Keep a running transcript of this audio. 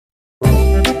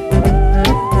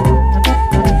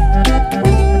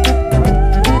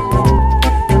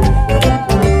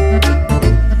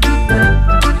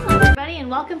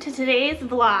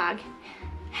vlog.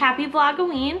 Happy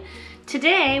Vlogoween.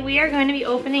 Today we are going to be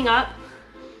opening up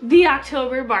the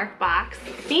October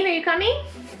Barkbox. Bean, are you coming?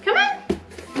 Come on.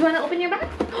 You want to open your box?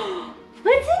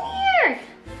 What's in here?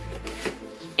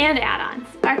 And add-ons.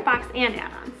 Barkbox and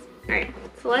add-ons. Alright,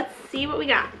 so let's see what we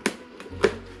got.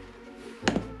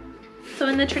 So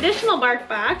in the traditional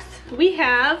Barkbox, we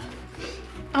have,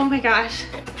 oh my gosh,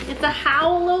 it's a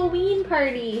Halloween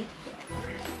party.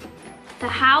 The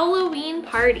Halloween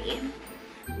party.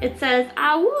 It says,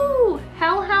 "Awoo!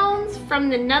 Hellhounds from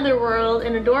the netherworld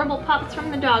and adorable pups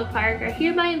from the dog park are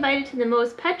hereby invited to the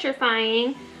most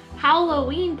petrifying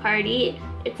Halloween party.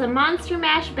 It's a monster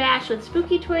mash bash with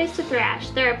spooky toys to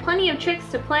thrash. There are plenty of tricks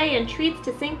to play and treats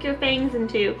to sink your fangs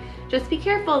into. Just be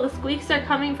careful, the squeaks are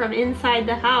coming from inside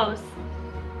the house."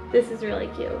 This is really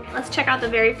cute. Let's check out the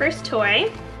very first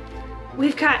toy.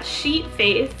 We've got Sheet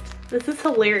Faced. This is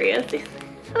hilarious.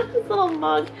 This little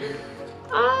mug.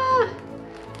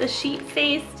 The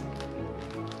sheet-faced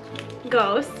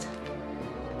ghost.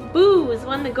 Booze.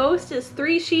 When the ghost is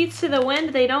 3 sheets to the wind,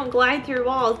 they don't glide through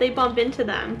walls, they bump into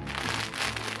them.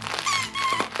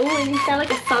 Oh, and he's got like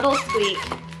a subtle squeak.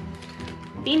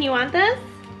 Bean, you want this?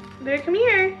 Better come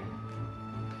here.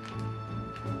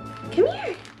 Come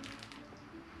here.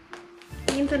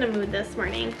 Bean's in a mood this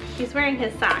morning. He's wearing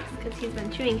his socks because he's been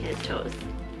chewing his toes.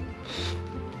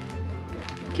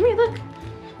 Come here, look.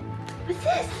 What's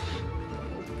this?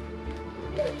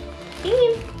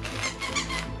 Bean,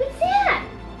 what's that?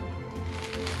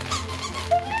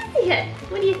 What is it?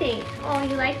 What do you think? Oh,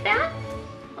 you like that?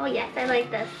 Oh yes, I like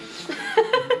this.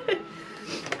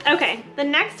 Okay, the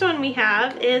next one we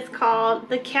have is called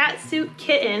the Catsuit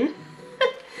Kitten.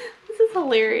 This is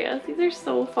hilarious. These are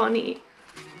so funny.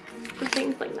 The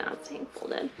things like that staying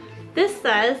folded. This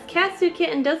says, Catsuit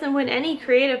Kitten doesn't win any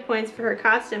creative points for her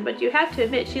costume, but you have to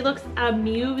admit she looks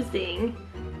amusing.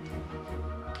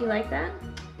 You like that?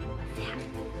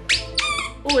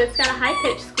 Oh, it's got a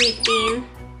high-pitched squeak, Bean.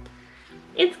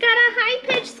 It's got a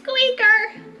high-pitched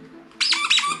squeaker.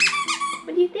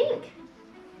 What do you think?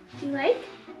 Do you like?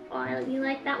 Oh, do you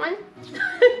like that one?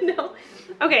 No.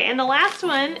 Okay, and the last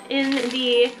one in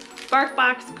the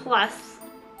Barkbox Plus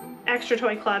Extra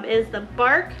Toy Club is the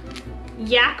Bark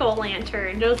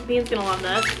Jack-o'-lantern. Josephine's gonna love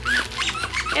this.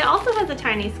 It also has a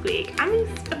tiny squeak. I'm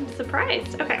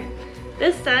surprised. Okay.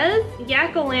 This says,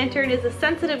 Jack-o'-lantern is a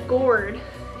sensitive gourd.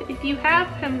 If you have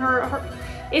him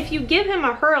if you give him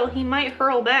a hurl, he might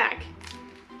hurl back.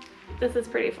 This is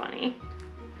pretty funny.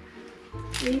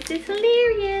 This is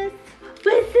hilarious.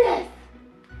 What is this?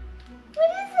 What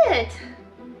is it?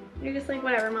 You're just like,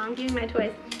 whatever, Mom, give me my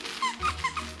toys.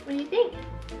 What do you think?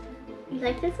 You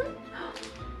like this one?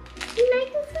 You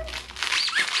like this one?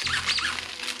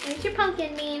 There's your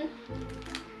pumpkin, Bean.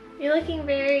 You're looking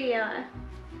very,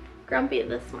 grumpy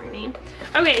this morning.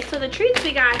 Okay, so the treats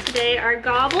we got today are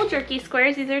Gobble Jerky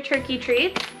Squares. These are turkey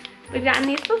treats. We've gotten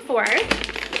these before.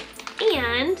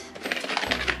 And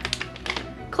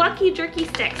Clucky Jerky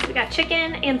Sticks. We got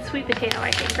chicken and sweet potato,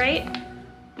 I think, right?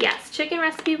 Yes, chicken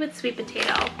recipe with sweet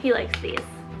potato. He likes these.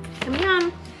 Yum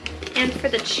yum. And for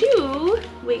the chew,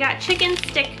 we got chicken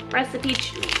stick recipe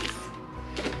chews.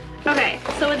 Okay,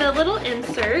 so with a little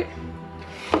insert,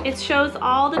 it shows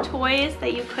all the toys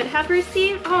that you could have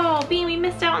received. Oh, Bean, we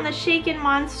missed out on the Shaken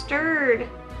Monstered.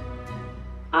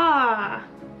 Ah,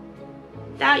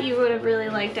 that you would have really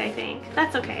liked, I think.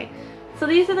 That's okay. So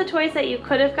these are the toys that you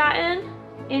could have gotten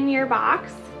in your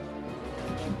box.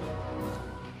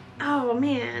 Oh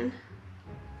man,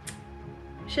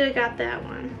 should have got that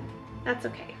one. That's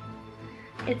okay.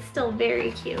 It's still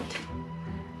very cute.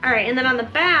 All right, and then on the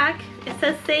back, it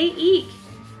says, "Say eek."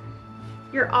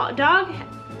 Your dog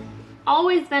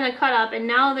always been a cut up and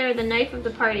now they're the knife of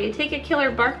the party. Take a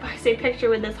killer Barkbox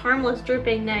picture with this harmless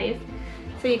dripping knife.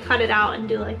 So you cut it out and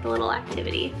do like the little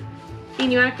activity.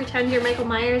 And you want to pretend you're Michael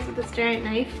Myers with this giant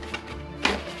knife?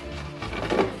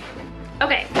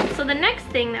 Okay, so the next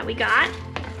thing that we got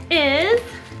is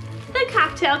the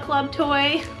Cocktail Club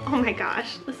toy. Oh my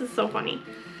gosh, this is so funny.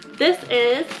 This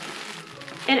is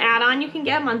an add-on you can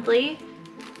get monthly.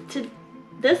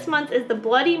 This month is the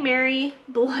Bloody Mary,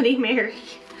 Bloody Mary.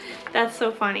 That's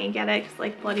so funny, get it? Cause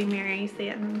like Bloody Mary, you say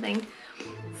it in the thing.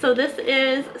 So this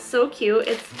is so cute,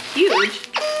 it's huge.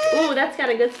 Ooh, that's got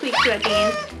a good squeak to it,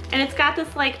 Bean. And it's got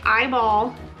this like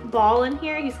eyeball ball in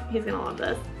here. He's gonna love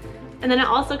this. And then it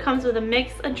also comes with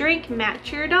a drink,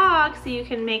 match your dog, so you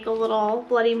can make a little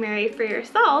Bloody Mary for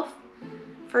yourself,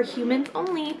 for humans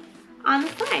only, on the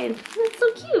side. That's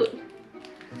so cute.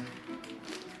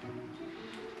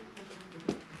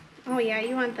 Oh yeah,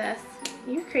 you want this.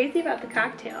 You're crazy about the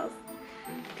cocktails.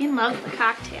 Bean loves the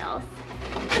cocktails,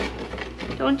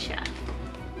 don't ya?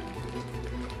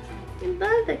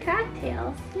 love the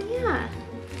cocktails. Yeah.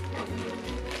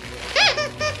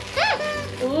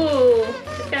 Ooh,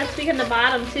 it's got a squeak on the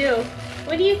bottom too.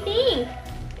 What do you think?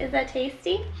 Is that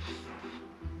tasty?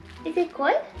 Is it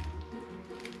good?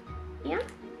 Yeah?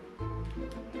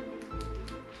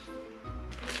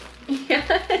 Yeah.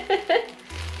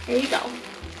 There you go.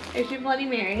 There's your Bloody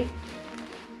Mary.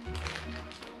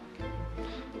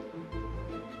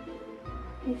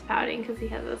 He's pouting because he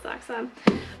has his socks on.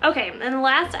 Okay, and the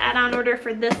last add-on order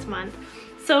for this month.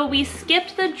 So we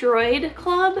skipped the Droid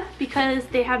Club because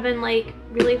they have been like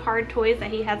really hard toys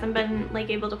that he hasn't been like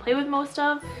able to play with most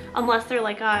of, unless they're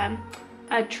like a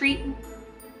treat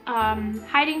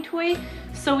hiding toy.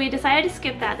 So we decided to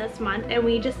skip that this month, and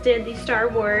we just did the Star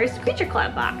Wars Creature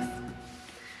Club box.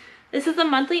 This is a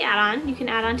monthly add-on. You can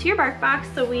add on to your bark box,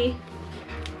 so we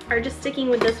are just sticking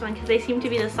with this one because they seem to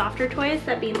be the softer toys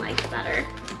that Bean likes better.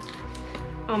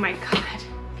 Oh my god.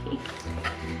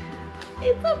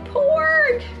 It's a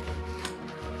porg!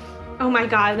 Oh my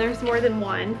god, there's more than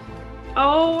one.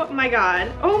 Oh my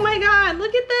god. Oh my god,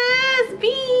 look at this!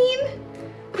 Bean!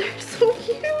 They're so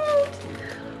cute!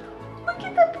 Look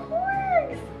at the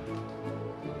porgs!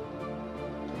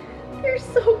 They're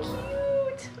so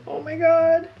cute! Oh my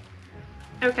god.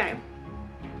 Okay.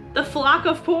 The flock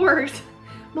of porgs.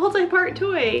 Multi-part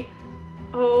toy.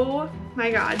 Oh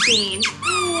my god, Bean.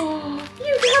 Oh,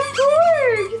 you got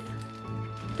porgs!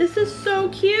 This is so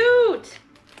cute.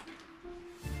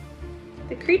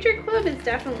 The Creature Club is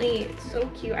definitely so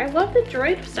cute. I love the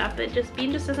droid stuff.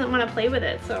 Bean just doesn't want to play with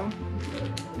it, so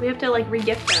we have to like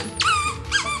re-gift them.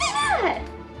 Look at that!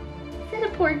 Is that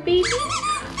a porg baby?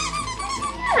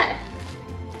 Yeah.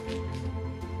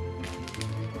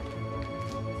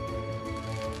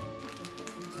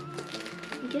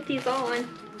 Get these all on.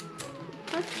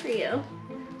 That's for you.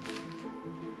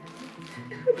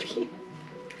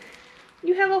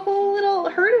 You have a whole little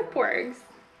herd of porgs.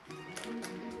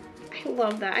 I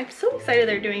love that. I'm so excited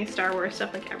they're doing Star Wars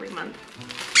stuff like every month.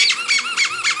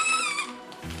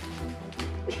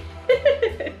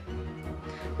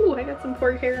 Ooh, I got some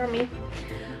porg hair on me.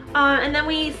 And then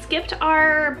we skipped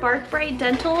our Bark Bright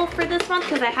Dental for this month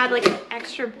because I had like an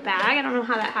extra bag. I don't know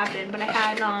how that happened, but I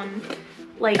had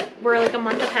we're like a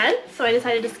month ahead, so I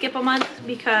decided to skip a month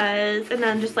and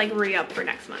then just like re-up for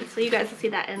next month. So you guys will see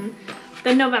that in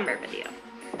the November video.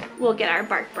 We'll get our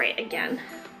Bark Bright again.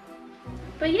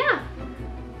 But yeah,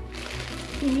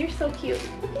 and you're so cute.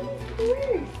 Look at these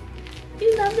porgs. Do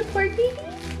you love the porg babies?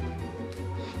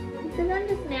 He says I'm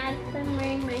just mad because I'm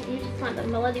wearing you just want the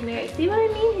Bloody Mary. See what I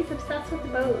mean? He's obsessed with the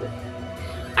bows.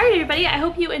 Alright everybody, I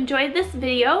hope you enjoyed this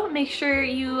video. Make sure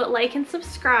you like and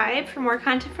subscribe for more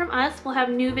content from us. We'll have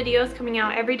new videos coming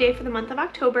out every day for the month of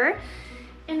October.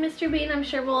 And Mr. Bean, I'm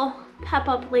sure will pep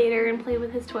up later and play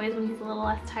with his toys when he's a little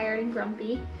less tired and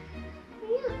grumpy.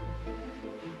 Yeah.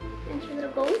 And your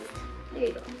little ghost. There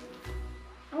you go.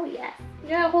 Oh yes. You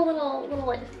got a whole little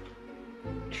like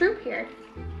troop here.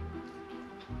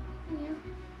 Yeah.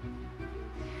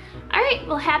 Alright,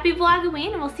 well happy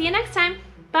VLOGOWEEN and we'll see you next time.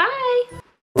 Bye!